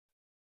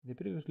In the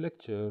previous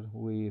lecture,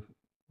 we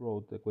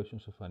wrote the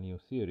equations of a new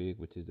theory,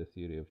 which is the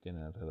theory of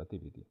general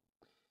relativity.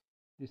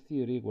 This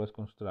theory was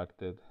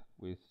constructed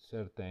with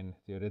certain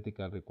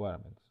theoretical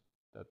requirements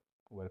that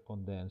were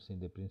condensed in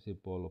the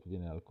principle of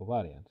general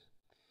covariance.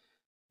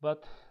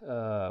 But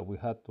we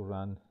had to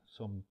run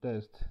some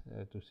tests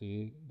to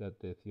see that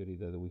the theory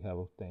that we have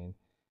obtained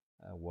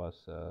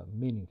was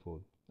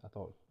meaningful at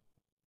all.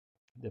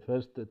 The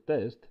first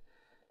test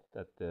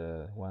that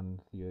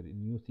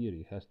new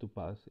theory has to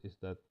pass is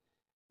that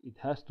it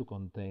has to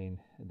contain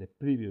the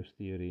previous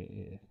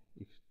theory,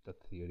 if that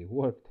theory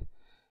worked,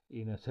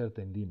 in a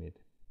certain limit.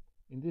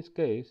 In this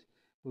case,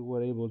 we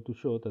were able to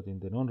show that in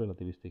the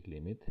non-relativistic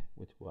limit,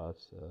 which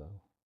was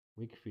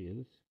weak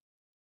fields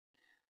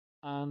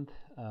and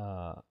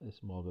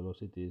small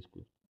velocities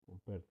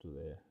compared to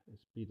the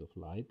speed of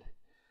light,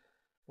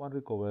 one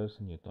recovers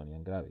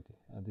Newtonian gravity.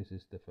 And this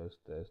is the first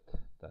test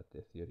that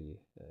the theory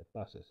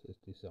passes. It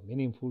is a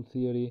meaningful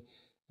theory.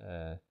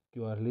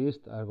 You at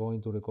least are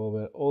going to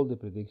recover all the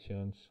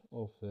predictions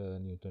of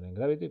Newtonian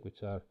gravity,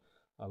 which are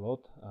a lot,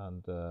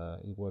 and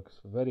it works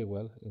very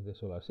well in the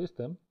solar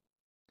system.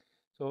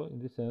 So in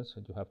this sense,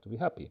 you have to be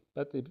happy.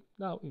 But if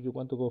you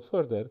want to go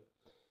further,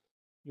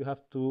 you have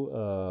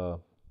to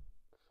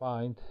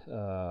find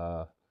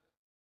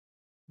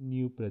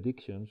new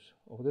predictions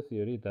of the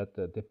theory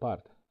that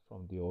depart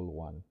from the old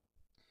one.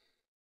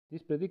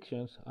 These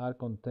predictions are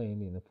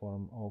contained in the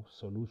form of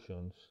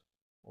solutions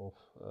of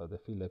the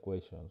field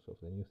equations of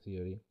the new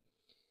theory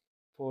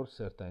for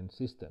certain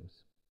systems.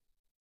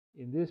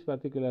 In this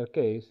particular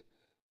case,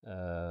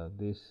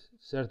 these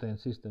certain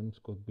systems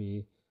could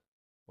be,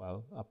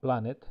 well, a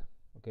planet,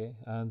 okay,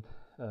 and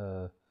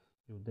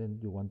then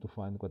you want to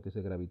find what is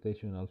the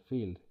gravitational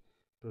field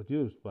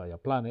produced by a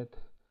planet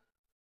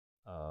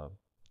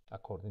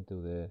according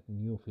to the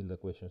new field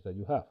equations that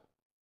you have.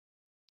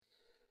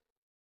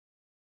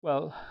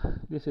 Well,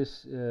 this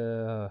is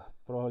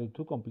probably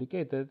too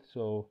complicated,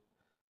 so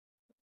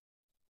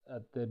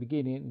at the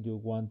beginning you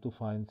want to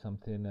find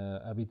something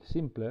a bit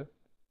simpler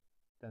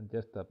than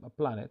just a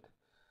planet,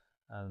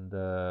 and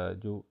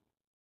you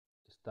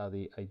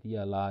study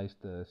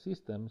idealized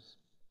systems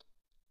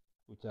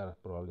which are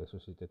probably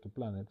associated to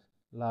planets,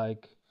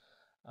 like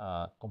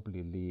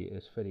completely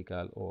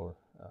spherical or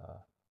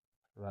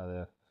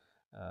rather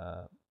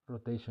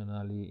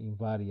rotationally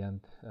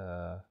invariant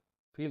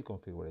field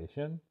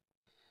configuration.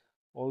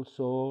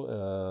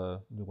 Also,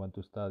 you want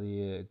to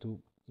study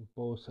to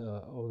impose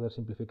other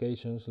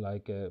simplifications,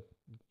 like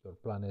your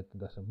planet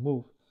doesn't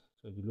move,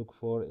 so you look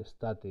for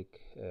static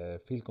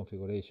field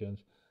configurations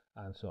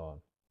and so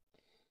on.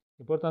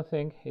 Important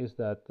thing is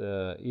that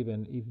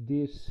even if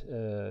these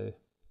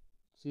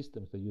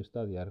systems that you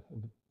study are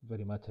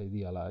very much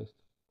idealized,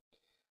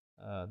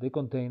 they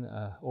contain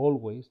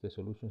always, the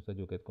solutions that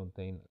you get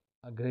contain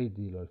a great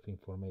deal of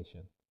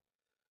information.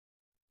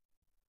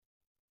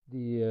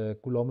 The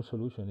Coulomb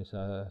solution is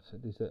a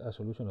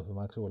solution of the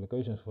Maxwell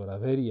equations for a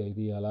very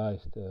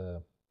idealized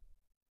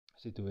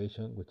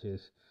situation, which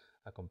is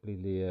a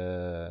completely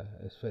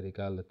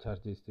spherical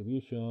charge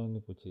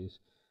distribution, which is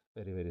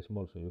very, very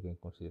small, so you can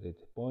consider it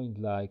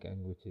point-like,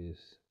 and which is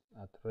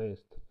at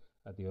rest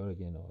at the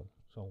origin or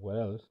somewhere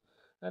else.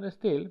 And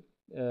still,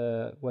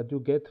 what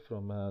you get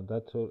from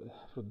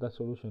that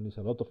solution is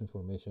a lot of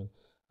information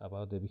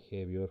about the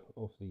behavior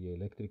of the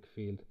electric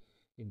field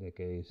in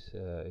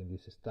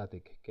this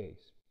static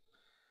case.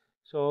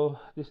 So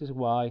this is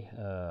why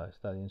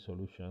studying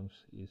solutions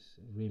is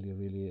really,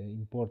 really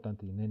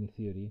important in any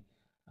theory,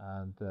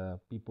 and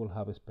people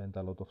have spent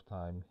a lot of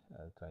time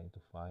trying to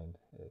find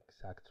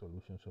exact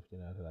solutions of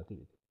general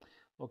relativity.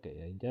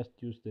 Okay, I just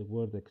used the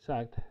word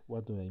exact.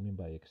 What do I mean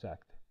by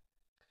exact?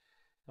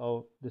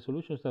 So the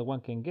solutions that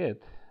one can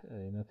get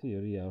in a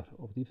theory are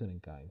of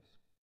different kinds.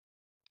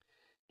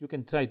 You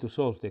can try to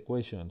solve the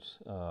equations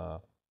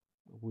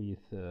with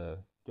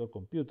your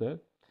computer,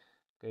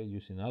 okay,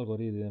 using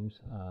algorithms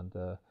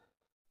and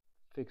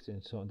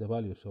fixing the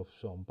values of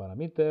some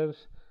parameters,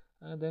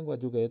 and then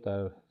what you get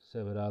are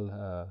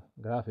several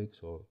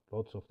graphics or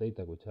plots of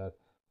data which are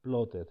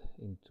plotted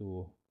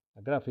into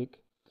a graphic.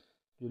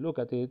 You look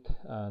at it,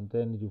 and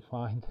then you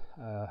find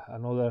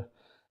another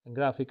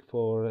graphic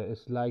for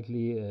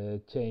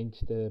slightly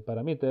changed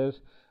parameters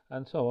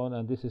and so on,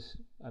 and this is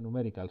a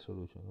numerical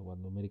solution, what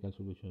numerical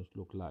solutions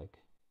look like.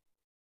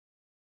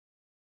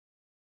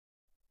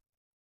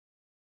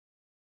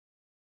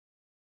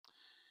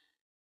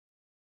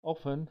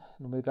 Often,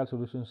 numerical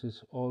solutions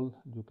is all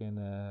you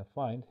can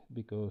find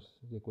because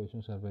the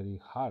equations are very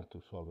hard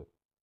to solve it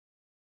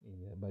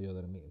by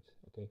other means.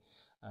 Okay,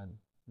 and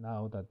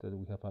now that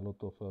we have a lot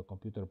of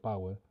computer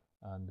power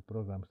and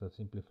programs that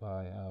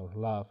simplify our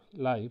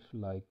life,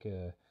 like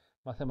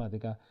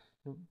Mathematica,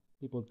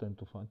 people tend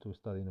to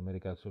study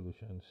numerical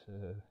solutions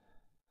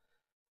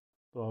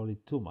probably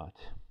too much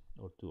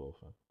or too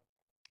often.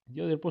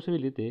 The other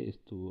possibility is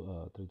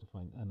to try to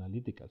find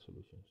analytical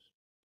solutions.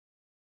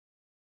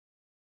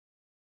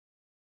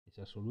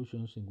 These are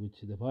solutions in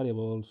which the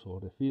variables or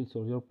the fields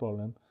of your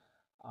problem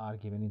are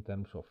given in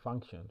terms of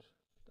functions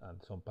and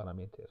some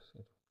parameters.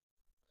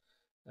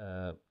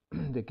 Uh,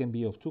 they can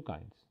be of two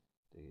kinds.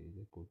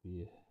 They could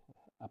be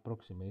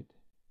approximate.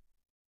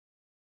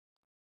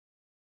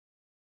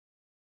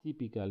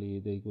 Typically,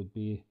 they could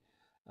be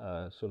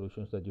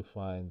solutions that you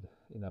find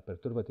in a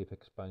perturbative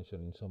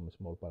expansion in some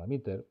small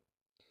parameter,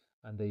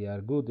 and they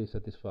are good. They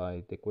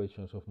satisfy the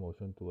equations of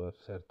motion to a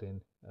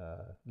certain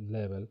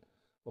level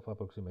of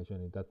approximation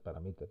in that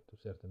parameter, to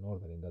certain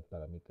order in that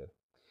parameter.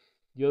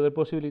 The other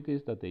possibility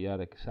is that they are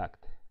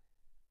exact,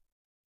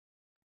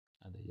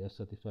 and they just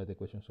satisfy the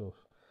equations of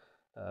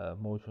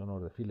motion or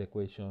the field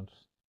equations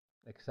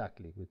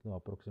exactly with no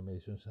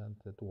approximations and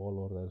to all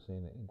orders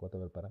in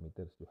whatever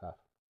parameters you have.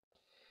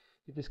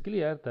 It is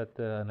clear that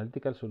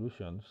analytical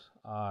solutions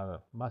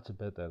are much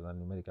better than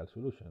numerical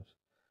solutions.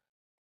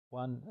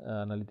 One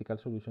analytical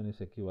solution is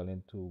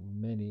equivalent to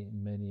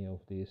many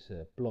of these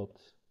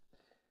plots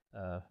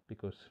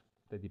because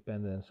the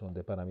dependence on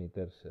the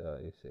parameters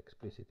is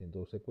explicit in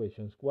those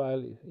equations, while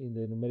in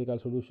the numerical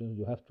solutions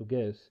you have to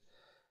guess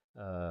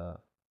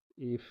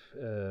if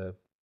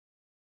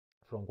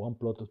from one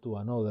plot to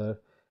another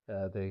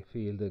the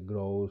field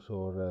grows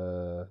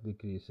or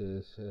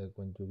decreases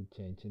when you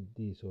change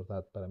this or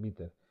that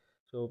parameter.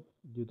 So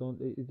you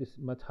don't. It is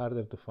much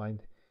harder to find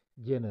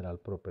general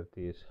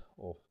properties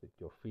of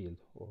your field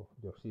or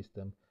your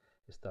system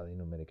studying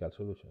numerical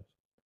solutions.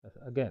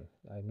 Again,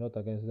 I'm not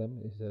against them.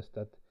 It's just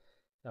that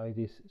now it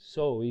is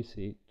so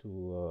easy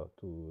to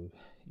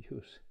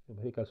use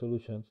numerical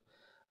solutions,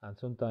 and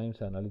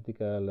sometimes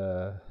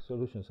analytical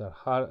solutions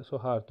are so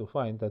hard to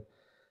find that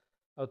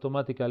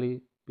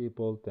automatically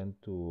people tend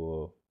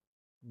to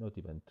not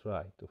even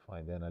try to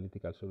find the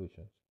analytical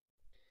solutions.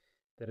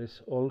 There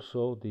is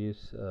also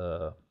this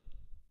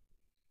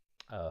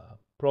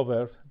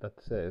proverb that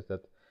says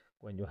that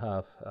when you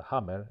have a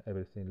hammer,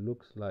 everything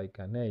looks like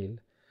a nail.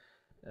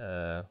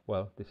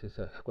 Well, this is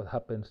what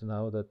happens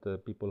now that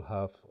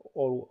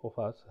all of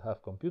us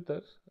have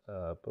computers.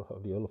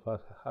 Probably all of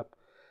us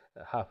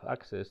have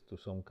access to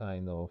some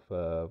kind of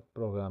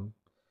program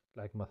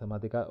like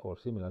Mathematica or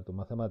similar to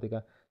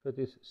Mathematica. So it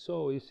is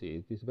so easy.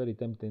 It is very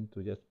tempting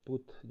to just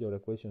put your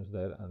equations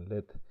there and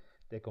let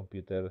the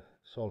computer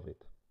solve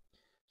it.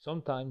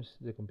 Sometimes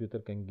the computer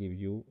can give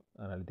you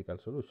analytical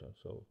solutions,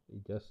 so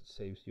it just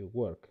saves you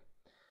work.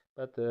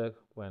 But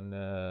when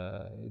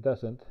it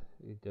doesn't,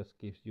 it just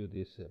gives you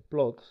these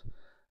plots,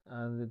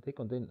 and they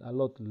contain a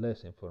lot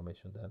less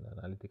information than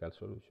analytical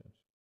solutions.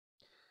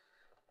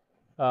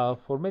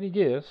 For many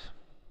years,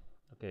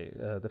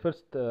 the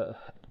first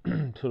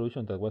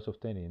solution that was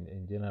obtained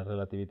in general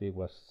relativity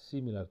was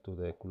similar to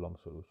the Coulomb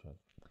solution.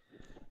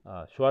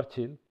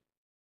 Schwarzschild,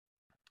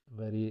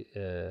 very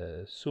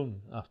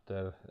soon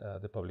after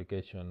the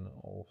publication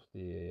of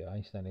the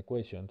Einstein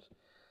equations,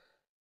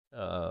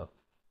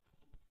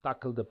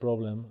 tackled the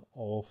problem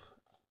of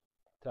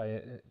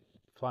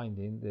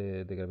finding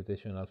the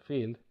gravitational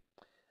field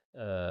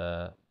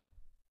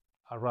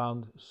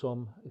around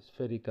some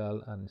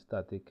spherical and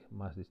static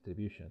mass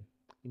distribution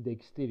in the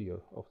exterior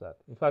of that.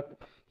 In fact,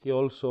 he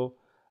also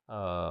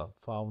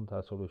found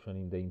a solution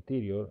in the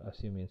interior,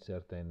 assuming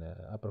certain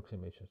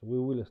approximations. We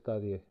will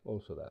study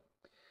also that.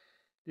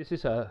 This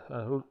is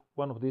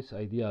one of these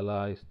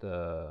idealized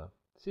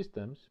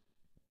systems.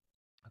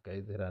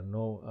 Okay, there are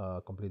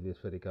no completely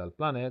spherical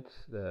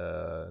planets.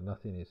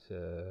 Nothing is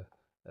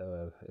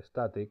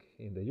static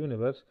in the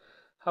universe.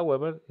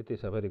 However, it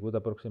is a very good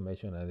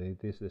approximation, and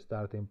it is the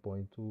starting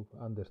point to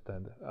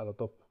understand a lot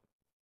of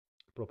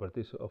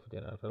properties of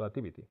general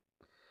relativity.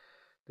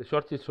 The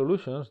Schwarzschild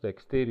solutions, the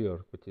exterior,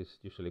 which is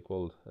usually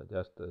called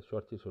just the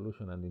Schwarzschild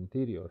solution, and the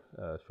interior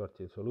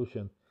Schwarzschild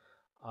solution,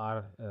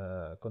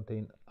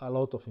 contain a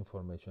lot of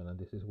information, and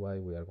this is why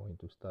we are going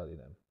to study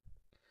them.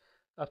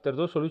 After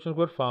those solutions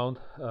were found,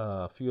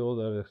 a few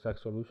other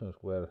exact solutions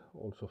were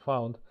also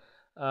found,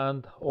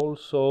 and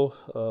also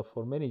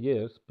for many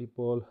years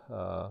people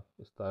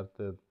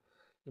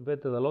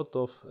invented a lot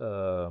of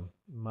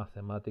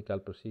mathematical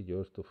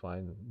procedures to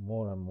find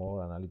more and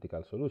more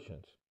analytical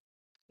solutions,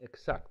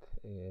 exact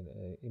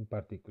in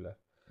particular.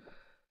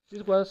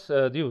 This was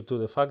due to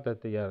the fact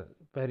that they are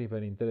very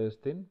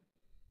interesting.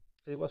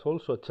 It was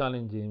also a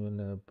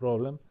challenging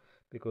problem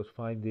because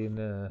finding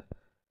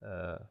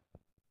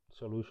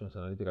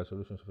analytical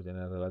solutions for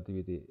general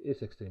relativity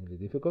is extremely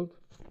difficult.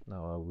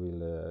 Now I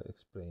will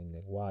explain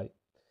why.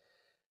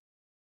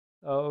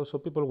 So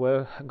people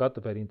got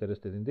very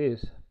interested in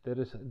this.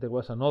 There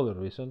was another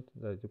reason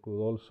that you could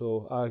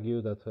also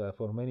argue that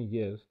for many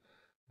years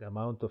the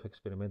amount of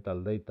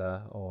experimental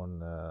data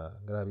on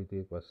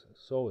gravity was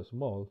so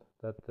small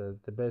that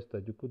the best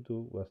that you could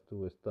do was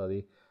to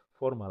study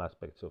formal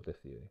aspects of the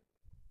theory.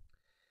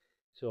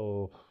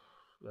 So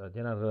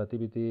general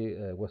relativity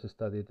was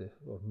studied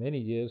for many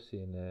years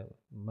in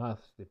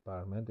math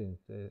department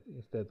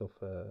instead of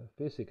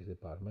physics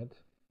department.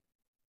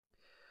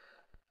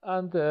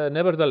 And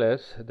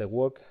nevertheless, the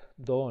work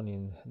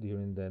done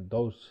during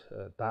those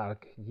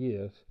dark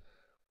years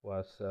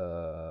was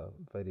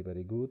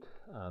very good,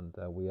 and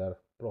we are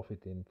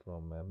profiting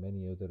from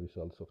many of the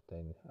results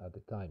obtained at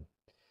the time.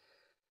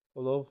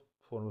 Although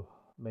for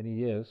many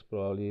years,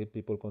 probably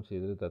people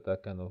consider that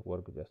that kind of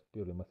work just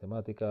purely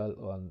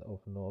mathematical and of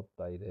not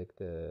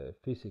direct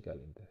physical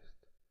interest.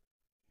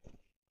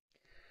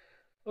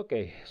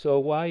 Okay, so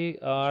why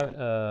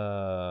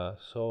are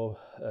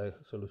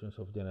solutions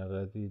of general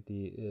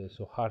relativity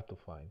so hard to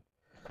find?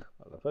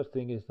 Well, the first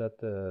thing is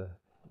that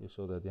you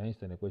saw that the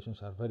Einstein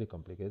equations are very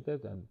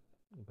complicated, and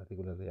in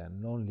particular they are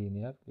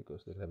non-linear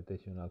because the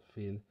gravitational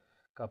field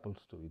couples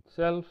to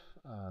itself,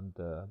 and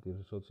this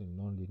results in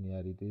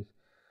non-linearities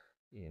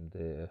in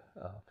the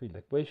field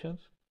equations.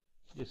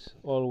 This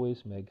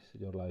always makes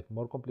your life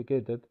more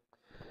complicated,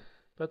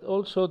 but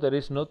also there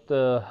is not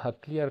a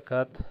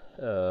clear-cut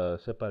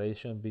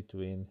separation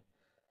between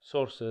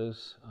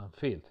sources and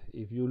field.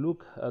 If you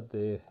look at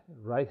the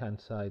right-hand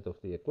side of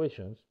the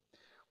equations,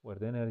 where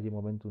the energy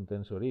momentum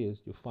tensor is,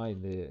 you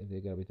find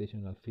the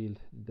gravitational field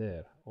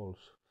there also.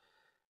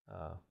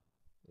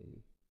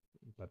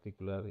 In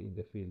particular, in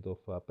the field of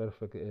a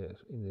perfect,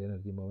 in the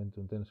energy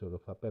momentum tensor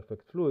of a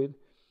perfect fluid,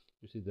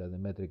 you see that the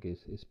metric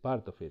is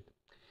part of it.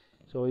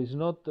 So it's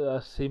not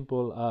as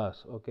simple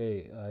as,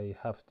 okay, I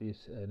have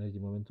this energy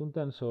momentum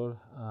tensor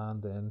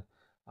and then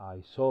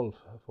I solve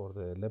for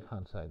the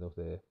left-hand side of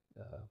the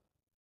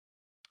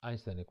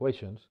Einstein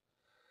equations,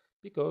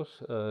 because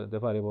the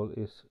variable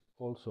is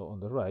also on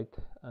the right,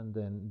 and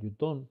then you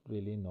don't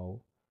really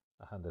know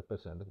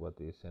 100% what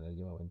this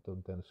energy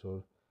momentum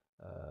tensor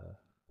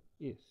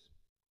is.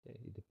 Okay,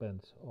 it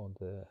depends on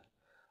the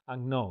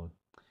unknown.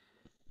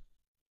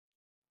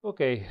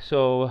 Okay,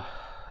 so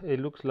it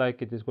looks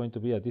like it is going to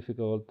be a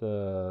difficult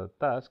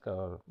task,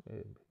 or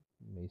it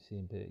may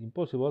seem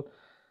impossible.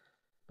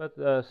 But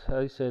as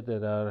I said,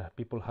 there are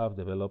people have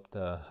developed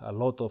a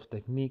lot of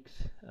techniques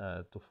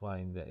to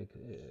find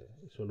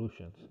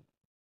solutions.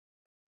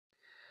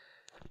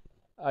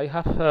 I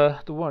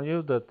have to warn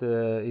you that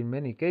in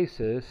many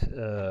cases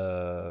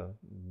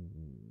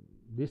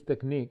these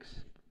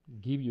techniques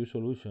give you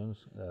solutions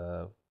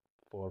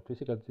for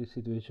physical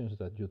situations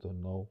that you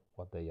don't know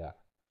what they are.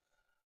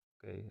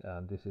 Okay,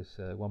 and this is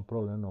one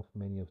problem of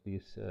many of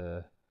these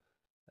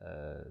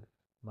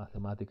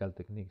mathematical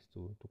techniques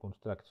to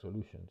construct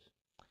solutions.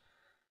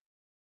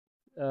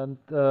 And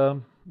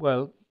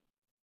well,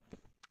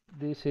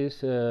 this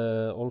is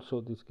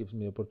also, this gives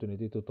me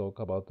opportunity to talk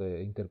about the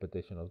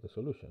interpretation of the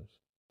solutions.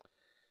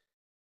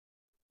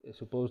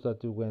 Suppose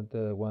that you went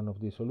one of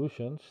these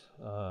solutions.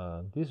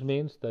 This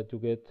means that you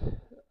get,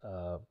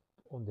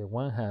 on the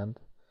one hand,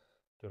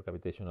 your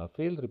gravitational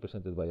field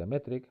represented by a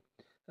metric,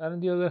 and on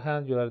the other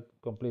hand, you have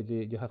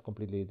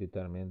completely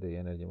determined the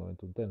energy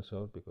momentum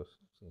tensor, because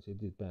since it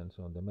depends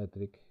on the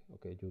metric,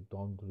 okay, you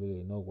don't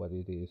really know what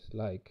it is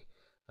like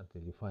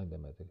until you find the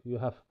metric. You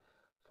have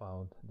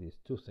found these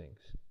two things.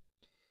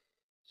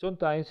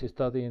 Sometimes,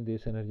 studying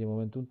this energy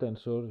momentum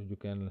tensor, you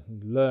can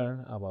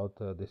learn about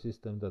the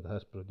system that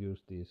has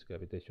produced this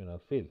gravitational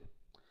field.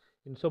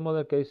 In some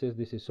other cases,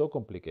 this is so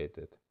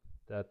complicated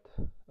that,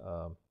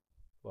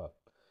 well,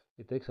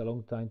 it takes a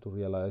long time to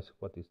realize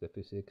what is the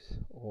physics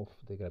of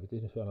the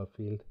gravitational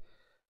field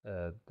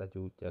that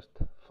you just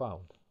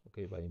found.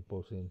 Okay, by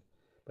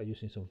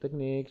using some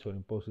techniques or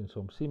imposing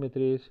some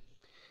symmetries.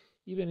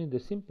 Even in the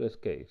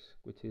simplest case,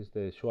 which is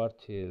the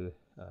Schwarzschild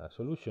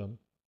solution,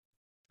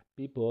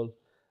 people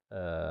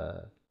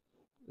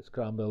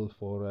scrambled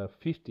for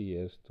 50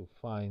 years to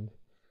find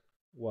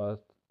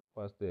what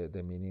was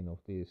the meaning of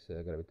this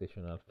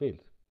gravitational field.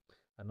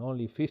 And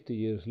only 50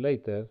 years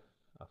later,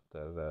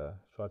 after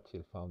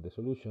Schwarzschild found the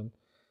solution,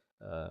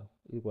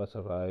 it was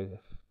arrived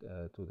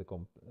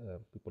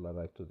people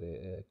arrived to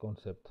the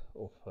concept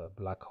of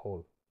black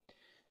hole,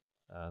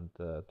 and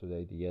to the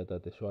idea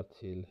that the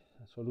Schwarzschild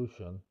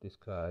solution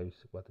describes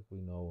what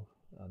we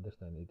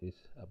understand it is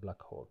a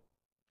black hole.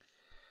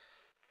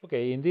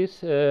 Okay, in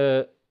this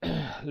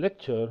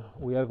lecture,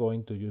 we are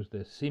going to use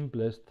the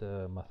simplest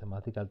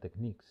mathematical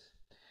techniques.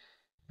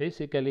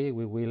 Basically,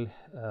 we will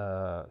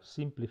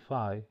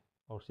simplify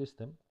our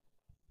system,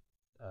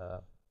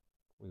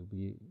 will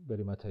be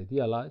very much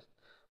idealized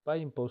by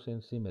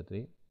imposing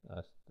symmetry,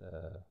 as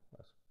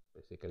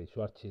basically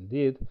Schwarzschild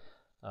did,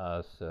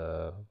 as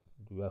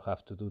you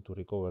have to do to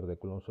recover the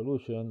Coulomb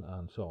solution,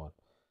 and so on.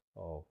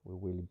 We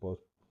will impose,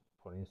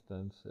 for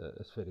instance,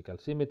 spherical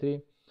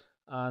symmetry,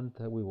 and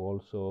we will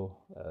also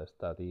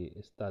study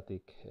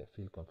static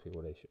field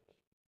configurations.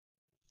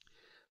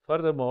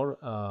 Furthermore,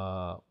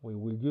 we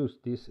will use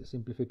these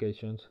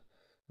simplifications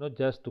not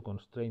just to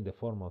constrain the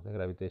form of the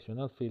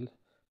gravitational field,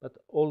 but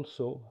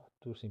also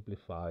to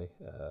simplify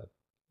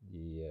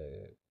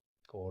the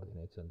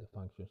coordinates and the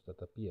functions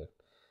that appear.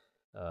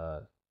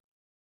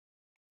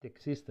 The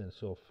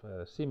existence of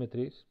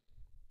symmetries,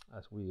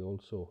 as we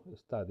also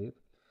studied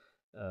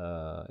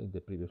in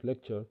the previous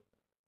lecture,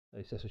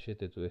 is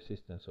associated to the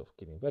existence of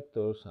Killing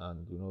vectors,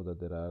 and you know that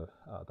there are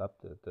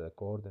adapted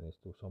coordinates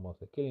to some of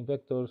the Killing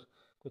vectors,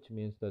 which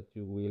means that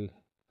you will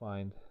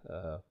find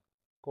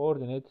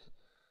coordinates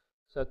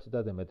such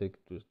that the metric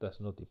does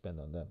not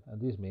depend on them.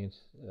 And this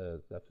means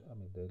that,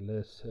 the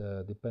less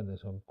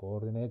dependence on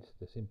coordinates,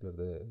 the simpler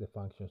the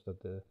functions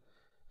that the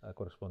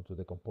correspond to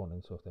the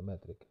components of the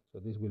metric. So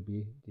this will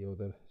be the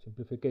other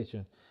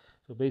simplification.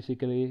 So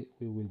basically,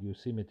 we will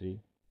use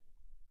symmetry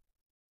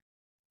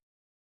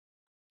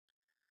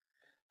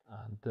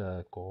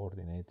and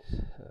coordinates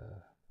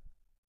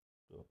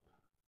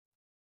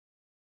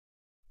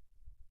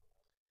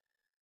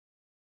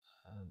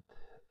and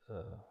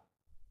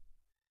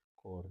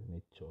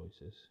coordinate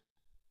choices.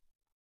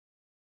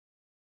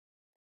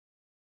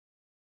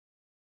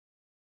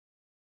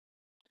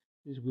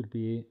 This will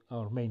be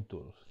our main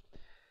tools.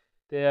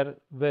 They are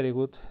very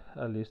good,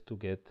 at least to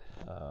get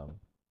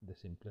the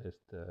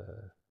simplest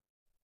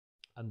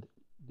and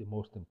the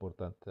most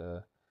important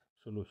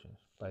solutions,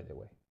 by the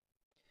way.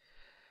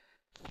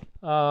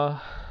 I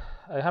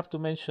have to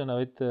mention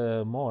a bit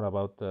more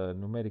about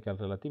numerical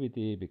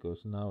relativity,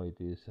 because now it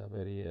is a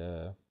very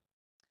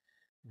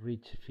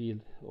rich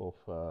field of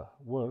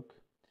work.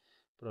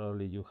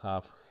 Probably you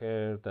have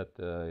heard that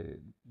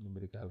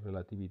numerical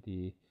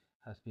relativity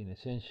has been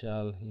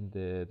essential in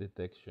the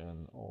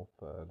detection of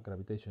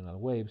gravitational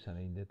waves and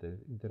in the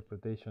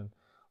interpretation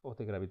of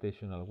the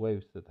gravitational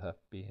waves that have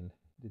been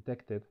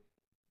detected.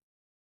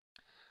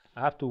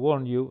 I have to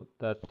warn you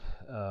that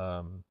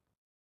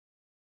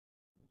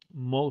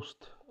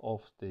most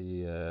of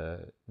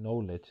the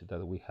knowledge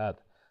that we had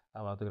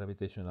about the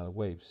gravitational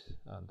waves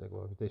and the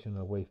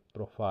gravitational wave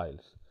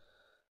profiles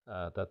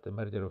that the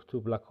merger of two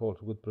black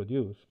holes would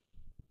produce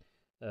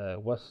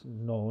was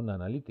known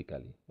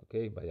analytically,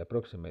 okay, by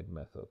approximate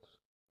methods,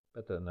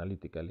 but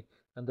analytically,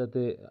 and that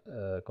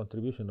the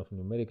contribution of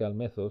numerical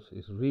methods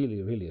is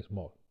really, really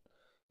small.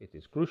 It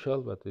is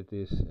crucial, but it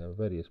is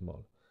very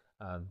small.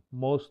 And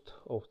most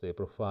of the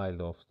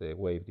profile of the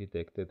wave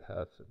detected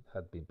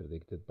had been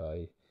predicted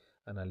by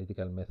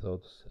analytical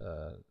methods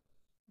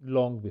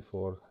long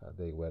before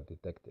they were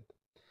detected,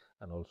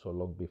 and also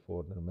long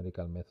before the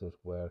numerical methods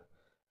were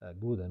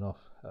good enough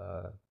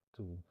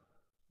to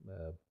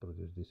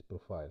produce these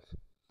profiles.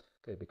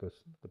 Okay, because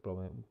the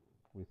problem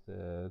with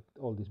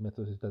all these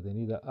methods is that they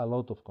need a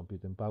lot of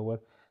computing power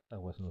that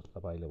was not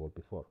available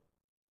before.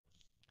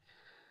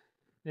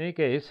 In any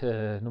case,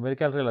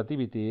 numerical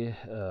relativity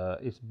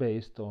is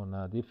based on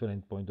a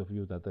different point of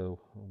view than the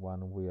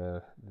one we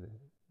are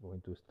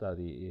going to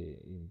study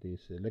in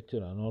this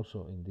lecture and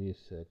also in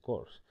this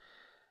course.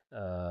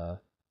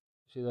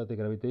 See that the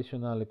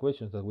gravitational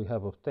equations that we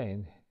have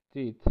obtained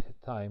treat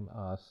time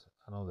as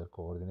another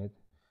coordinate,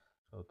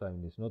 so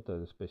time is not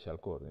a special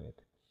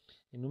coordinate.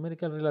 In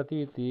numerical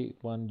relativity,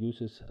 one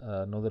uses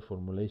another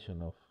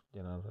formulation of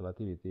general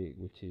relativity,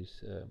 which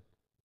is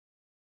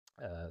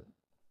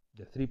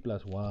the 3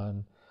 plus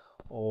 1,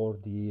 or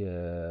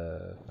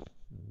the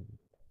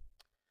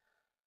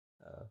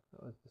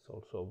it's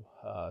also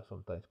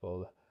sometimes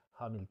called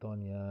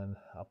Hamiltonian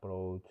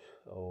approach,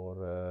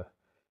 or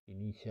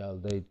initial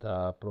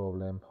data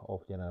problem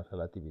of general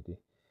relativity.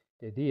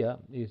 The idea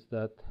is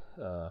that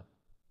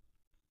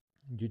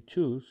you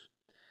choose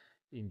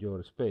in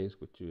your space,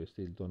 which you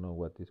still don't know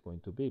what is going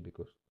to be,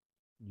 because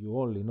you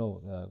only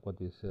know what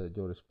is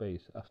your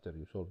space after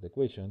you solve the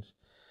equations.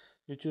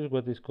 You choose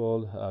what is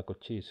called a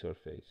Cauchy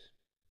surface.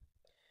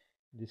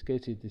 In this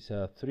case, it is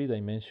a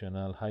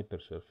three-dimensional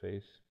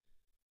hypersurface,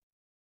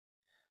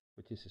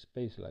 which is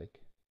space-like.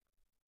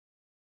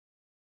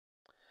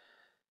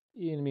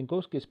 In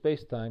Minkowski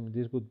spacetime,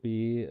 this would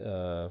be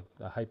a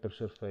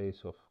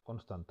hypersurface of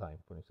constant time.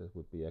 For instance,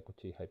 would be a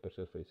Cauchy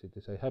hypersurface. It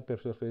is a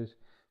hypersurface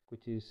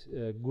which is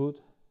good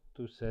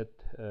to set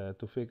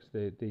to fix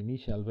the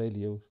initial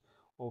values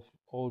of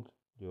all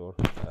your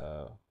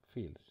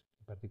fields,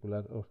 in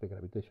particular of the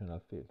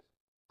gravitational fields.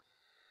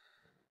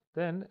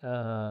 Then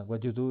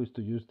what you do is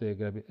to use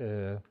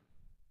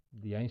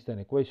the Einstein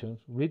equations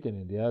written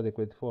in the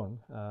adequate form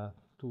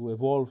to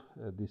evolve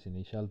this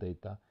initial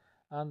data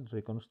and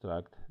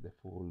reconstruct the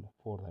full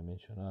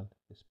four-dimensional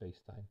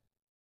space-time.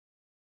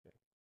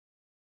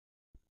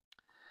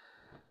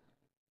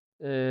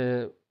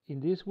 In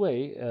this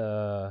way,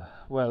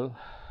 well,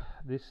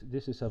 this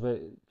is a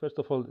very, first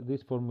of all,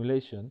 this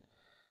formulation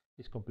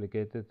is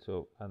complicated,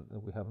 so and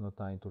we have no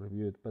time to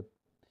review it, but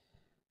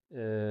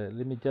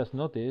let me just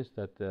notice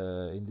that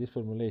in this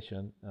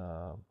formulation,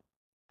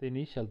 the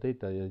initial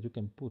data that you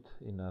can put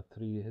in a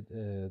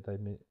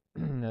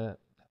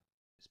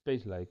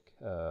space like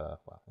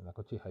well, in a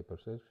Cauchy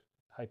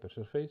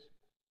hypersurface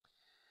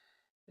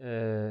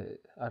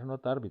are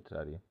not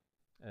arbitrary.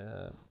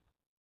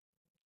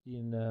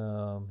 In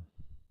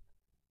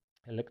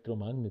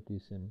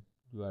electromagnetism,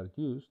 you are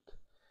used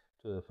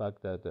to the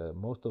fact that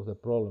most of the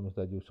problems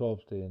that you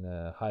solved in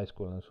high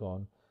school and so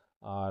on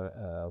are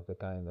of the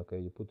kind, okay,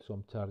 you put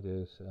some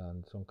charges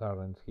and some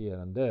currents here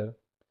and there,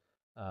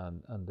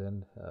 and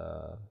then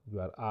you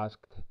are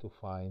asked to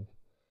find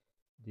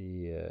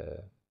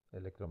the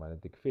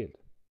electromagnetic field.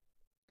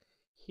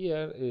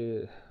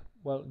 Here,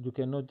 well, you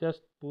cannot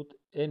just put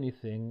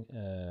anything.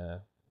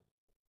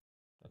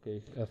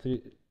 Okay,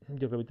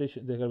 the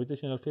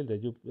gravitational field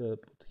that you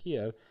put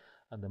here,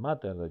 and the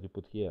matter that you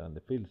put here, and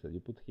the fields that you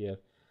put here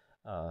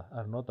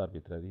are not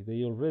arbitrary.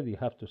 They already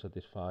have to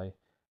satisfy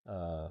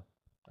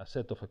a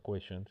set of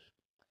equations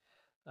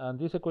And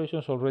these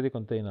equations already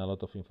contain a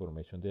lot of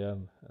information. They are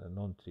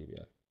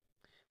non-trivial.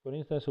 For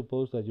instance,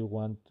 suppose that you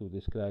want to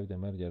describe the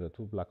merger of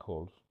two black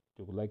holes.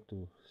 You would like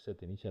to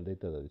set initial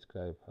data that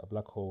describe a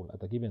black hole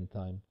at a given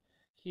time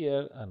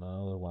here and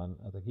another one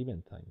at a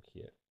given time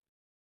here.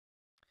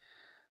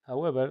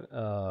 However,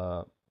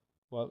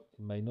 well,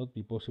 it might not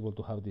be possible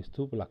to have these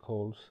two black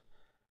holes,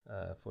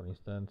 for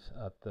instance,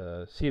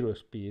 at zero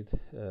speed.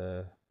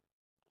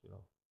 You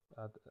know,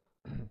 at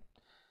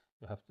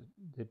you have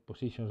the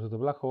positions of the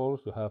black holes,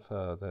 you have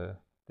the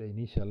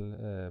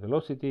initial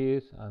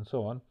velocities, and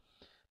so on.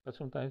 But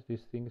sometimes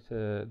these things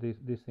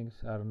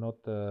are not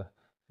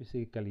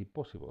physically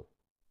possible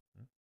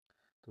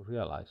to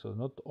realize. So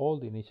not all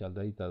the initial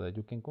data that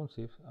you can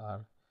conceive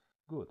are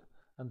good,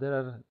 and there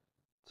are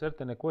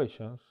certain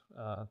equations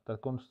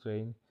that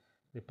constrain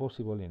the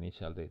possible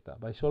initial data.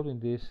 By solving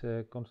this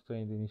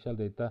constrained initial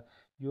data,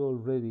 you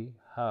already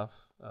have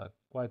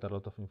quite a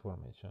lot of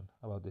information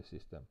about the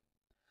system.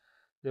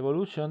 The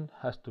evolution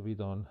has to be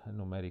done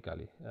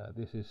numerically.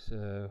 This is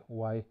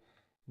why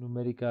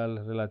numerical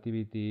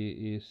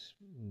relativity is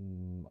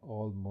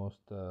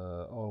almost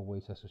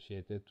always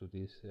associated to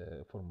this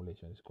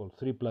formulation. It's called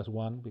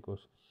 3+1 because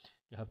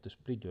you have to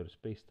split your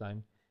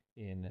space-time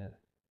in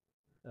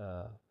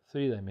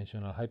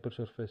three-dimensional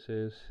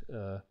hypersurfaces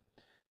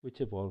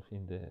which evolve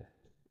in the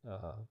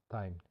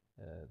time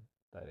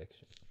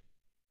direction.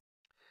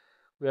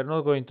 We are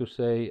not going to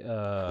say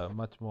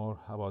much more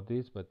about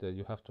this, but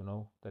you have to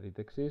know that it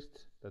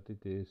exists, that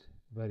it is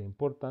very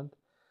important,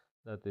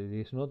 that it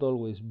is not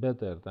always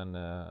better than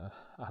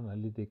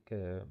analytic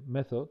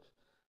methods,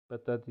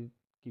 but that it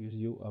gives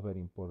you a very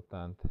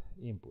important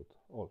input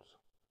also.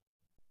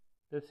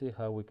 Let's see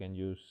how we can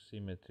use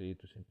symmetry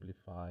to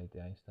simplify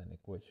the Einstein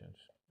equations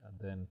and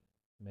then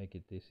make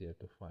it easier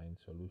to find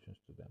solutions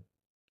to them.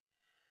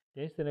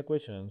 The Einstein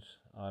equations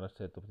are a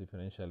set of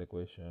differential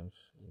equations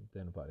in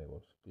 10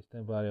 variables. These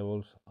 10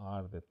 variables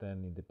are the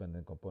 10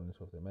 independent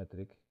components of the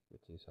metric,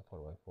 which is a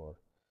 4x4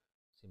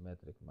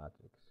 symmetric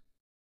matrix.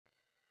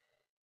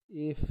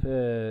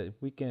 If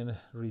we can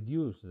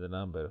reduce the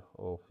number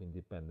of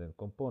independent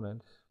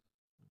components,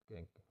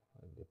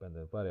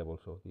 independent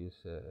variables of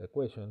these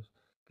equations,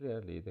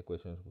 clearly the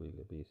equations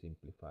will be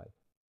simplified.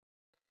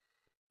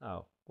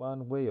 Now,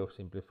 one way of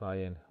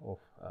simplifying,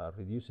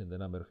 reducing the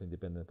number of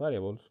independent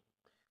variables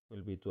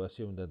will be to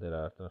assume that there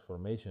are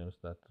transformations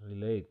that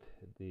relate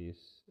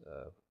these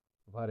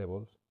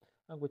variables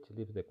and which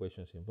leave the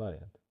equations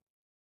invariant.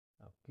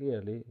 Now,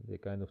 clearly, the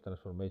kind of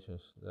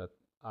transformations that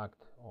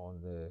act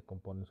on the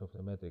components of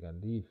the metric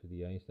and leave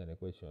the Einstein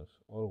equations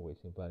always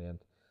invariant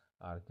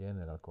are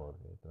general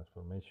coordinate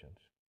transformations.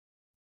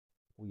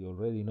 We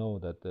already know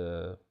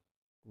that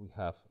we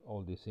have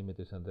all these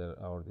symmetries under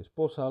our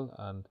disposal,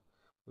 and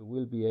we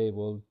will be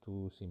able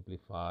to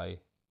simplify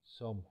to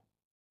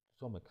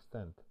some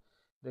extent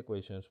the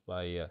equations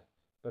by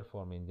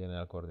performing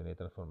general coordinate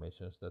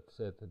transformations that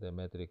set the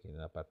metric in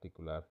a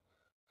particular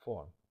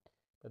form.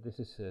 But this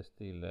is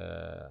still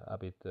a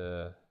bit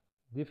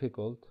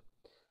difficult,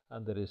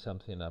 and there is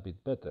something a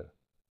bit better.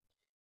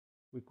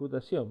 We could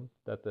assume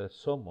that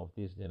some of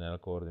these general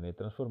coordinate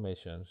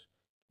transformations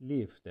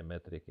leave the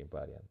metric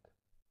invariant.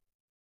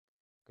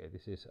 Okay,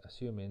 this is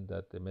assuming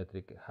that the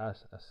metric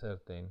has a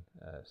certain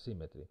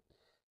symmetry.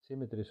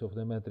 Symmetries of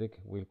the metric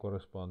will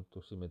correspond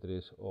to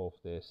symmetries of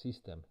the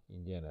system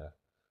in general.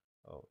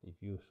 If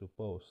you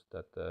suppose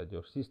that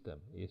your system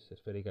is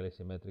spherically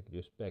symmetric, you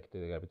expect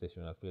the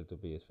gravitational field to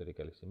be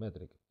spherically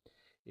symmetric.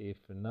 If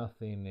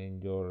nothing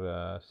in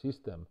your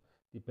system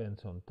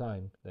depends on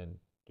time, then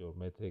your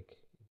metric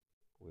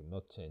will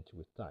not change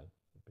with time,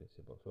 in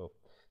principle. So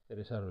there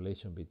is a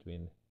relation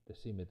between the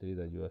symmetry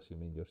that you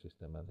assume in your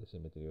system and the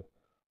symmetry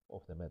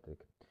of the metric.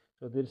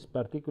 So this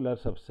particular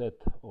subset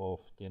of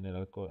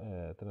general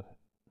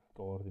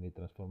coordinate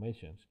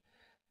transformations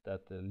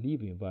that leave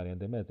invariant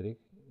the metric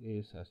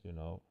is, as you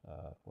know,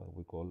 what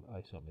we call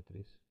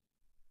isometries.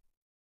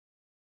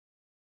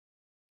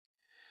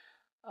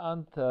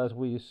 And as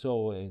we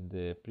saw in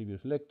the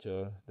previous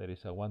lecture, there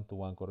is a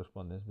one-to-one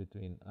correspondence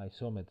between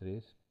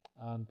isometries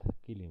and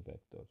Killing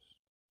vectors.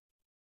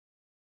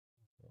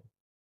 So,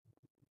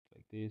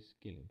 like this,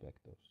 Killing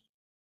vectors.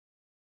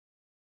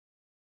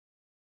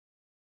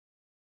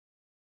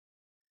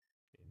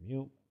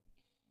 Mu,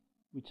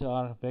 which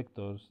are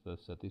vectors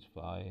that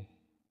satisfy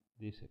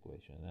this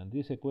equation. And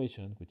this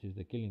equation, which is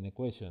the Killing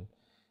equation,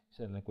 is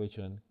an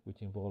equation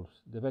which involves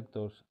the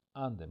vectors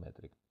and the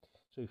metric.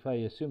 So if I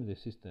assume the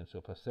existence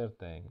of a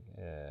certain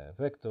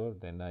vector,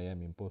 then I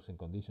am imposing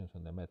conditions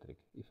on the metric.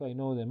 If I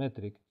know the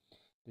metric,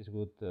 this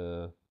would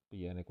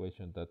be an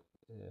equation that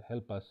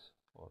help us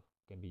or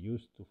can be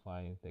used to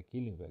find the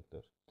Killing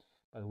vectors.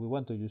 But we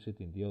want to use it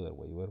in the other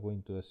way. We're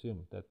going to assume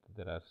that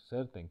there are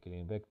certain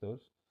Killing vectors,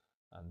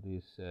 and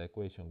this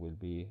equation will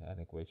be an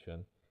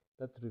equation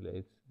that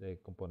relates the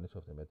components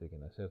of the metric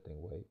in a certain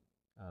way.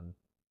 And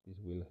this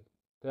will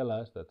tell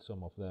us that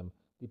some of them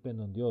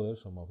depend on the others,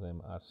 some of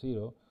them are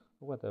zero,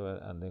 or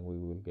whatever, and then we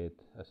will get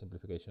a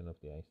simplification of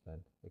the Einstein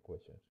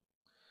equations.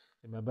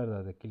 Remember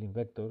that the Killing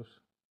vectors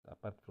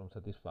apart from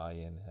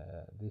satisfying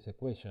this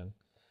equation,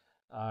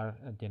 are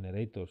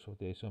generators of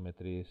the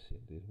isometries in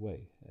this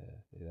way.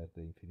 They are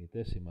the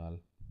infinitesimal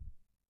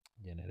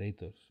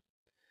generators.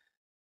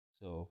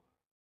 So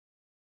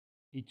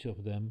each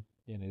of them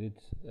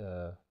generates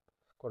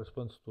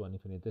corresponds to an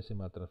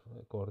infinitesimal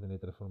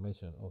coordinate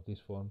transformation of this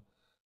form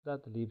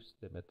that leaves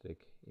the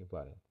metric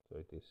invariant. So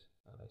it is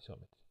an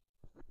isometry.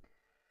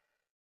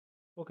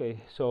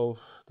 Okay, so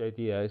the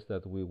idea is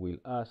that we will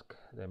ask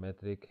the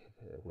metric,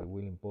 we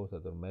will impose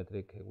that the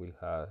metric will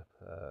have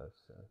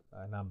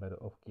a number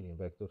of Killing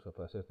vectors of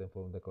a certain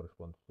form that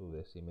corresponds to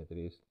the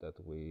symmetries that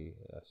we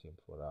assume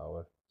for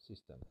our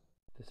system.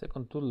 The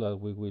second tool that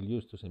we will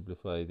use to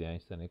simplify the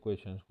Einstein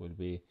equations will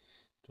be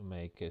to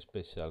make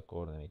special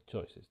coordinate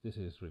choices. This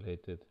is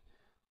related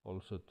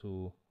also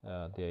to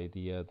the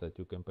idea that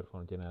you can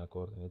perform general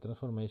coordinate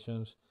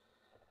transformations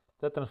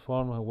that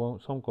transform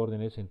some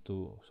coordinates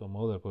into some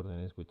other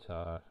coordinates which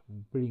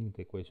bring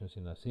the equations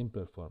in a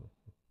simpler form.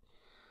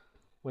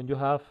 When you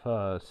have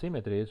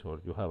symmetries or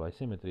you have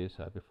asymmetries,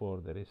 before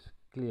there is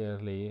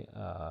clearly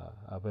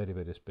a very,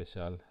 very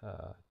special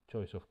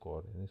choice of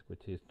coordinates,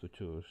 which is to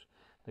choose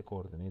the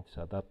coordinates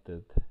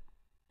adapted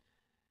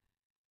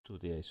to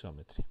the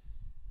isometry.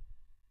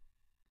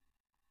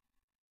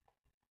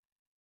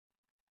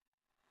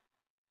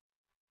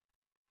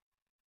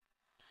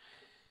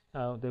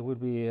 Now, there will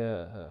be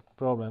a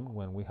problem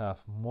when we have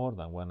more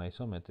than one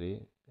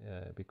isometry,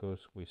 because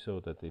we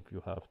saw that if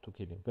you have two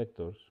Killing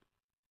vectors,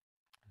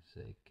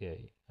 say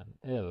K and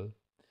L,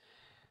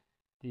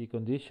 the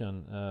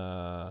condition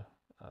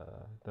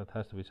that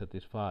has to be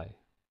satisfied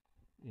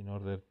in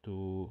order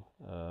to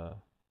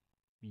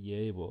be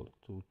able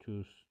to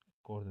choose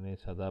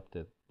coordinates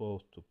adapted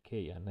both to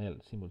K and L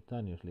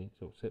simultaneously.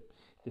 So it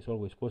is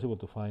always possible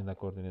to find a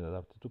coordinate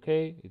adapted to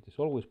K, it is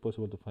always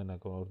possible to find a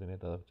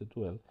coordinate adapted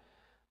to L,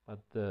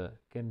 but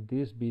can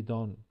this be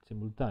done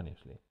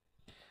simultaneously?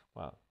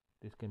 Well,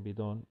 this can be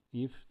done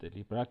if the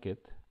Lie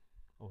bracket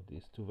of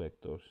these two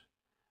vectors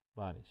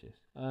vanishes,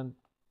 and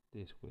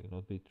this will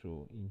not be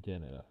true in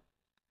general.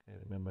 Okay,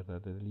 remember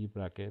that the Lie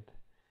bracket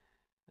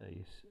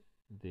is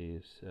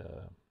this,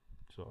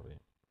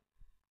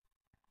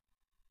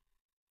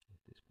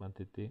 this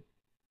quantity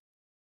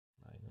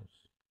minus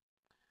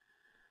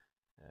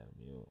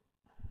mu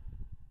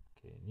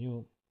k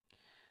nu,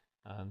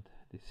 and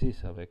this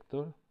is a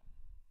vector.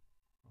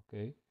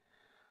 Okay,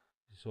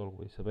 it's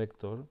always a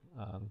vector,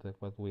 and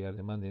what we are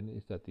demanding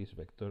is that this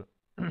vector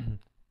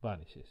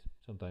vanishes.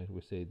 Sometimes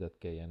we say that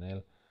K and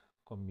L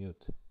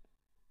commute.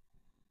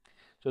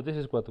 So this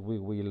is what we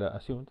will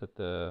assume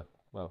that,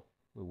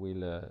 we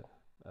will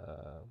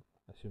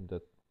assume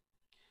that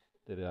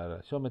there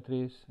are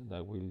isometries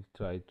that will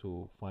try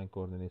to find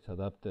coordinates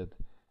adapted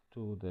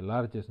to the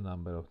largest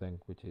number of them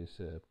which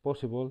is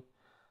possible,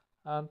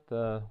 and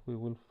we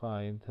will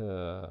find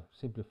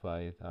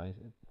simplified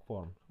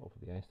forms of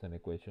the Einstein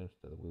equations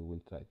that we will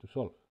try to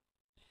solve.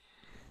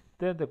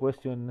 Then the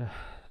question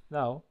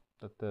now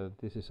that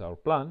this is our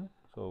plan,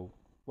 so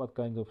what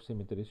kind of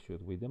symmetries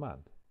should we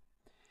demand?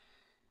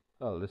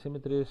 Well, the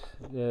symmetries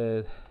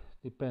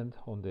depend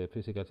on the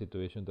physical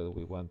situation that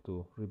we want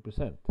to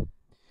represent.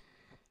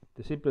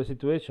 The simplest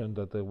situation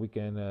that we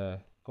can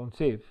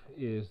conceive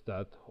is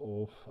that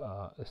of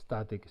a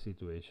static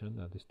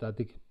situation, the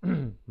static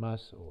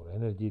mass or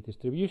energy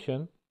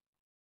distribution,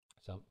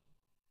 some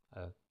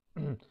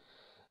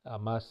a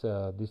mass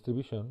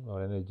distribution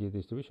or energy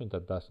distribution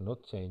that does not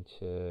change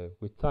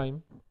with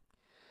time,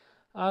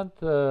 and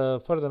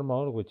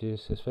furthermore, which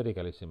is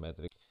spherically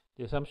symmetric.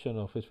 The assumption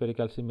of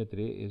spherical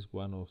symmetry is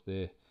one of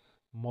the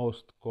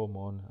most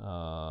common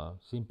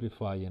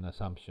simplifying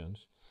assumptions,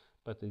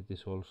 but it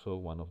is also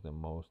one of the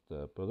most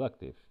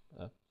productive.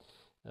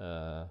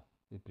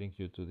 It brings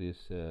you to this,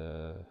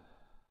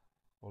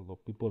 although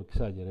people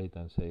exaggerate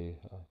and say,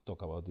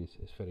 talk about this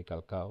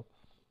spherical cow,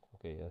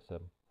 okay, as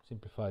a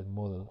simplified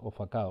model of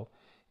a cow.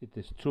 It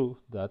is true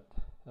that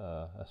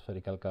a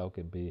spherical cow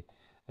can be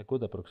a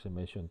good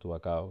approximation to a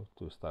cow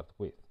to start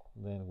with.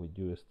 Then when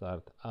you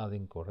start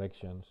adding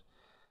corrections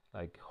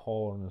like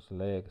horns,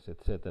 legs,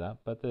 etc.,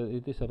 but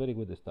it is a very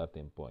good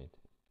starting point,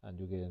 and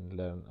you can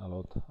learn a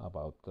lot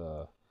about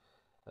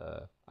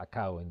a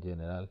cow in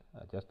general,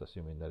 just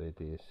assuming that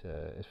it is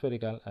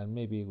spherical and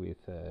maybe with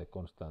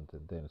constant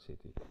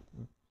density.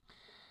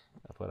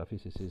 For a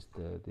physicist,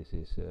 this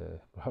is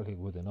probably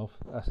good enough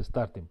as a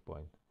starting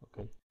point.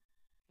 Okay.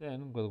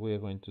 Then what we are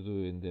going to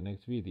do in the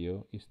next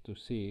video is to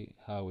see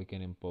how we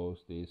can impose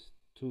these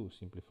two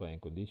simplifying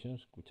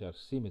conditions, which are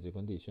symmetry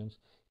conditions,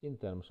 in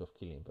terms of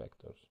Killing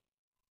vectors.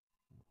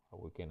 How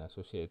we can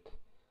associate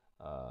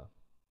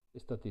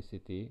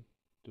staticity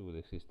to the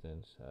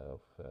existence of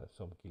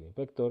some Killing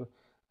vector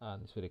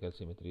and spherical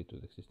symmetry to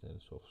the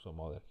existence of some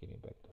other Killing vector.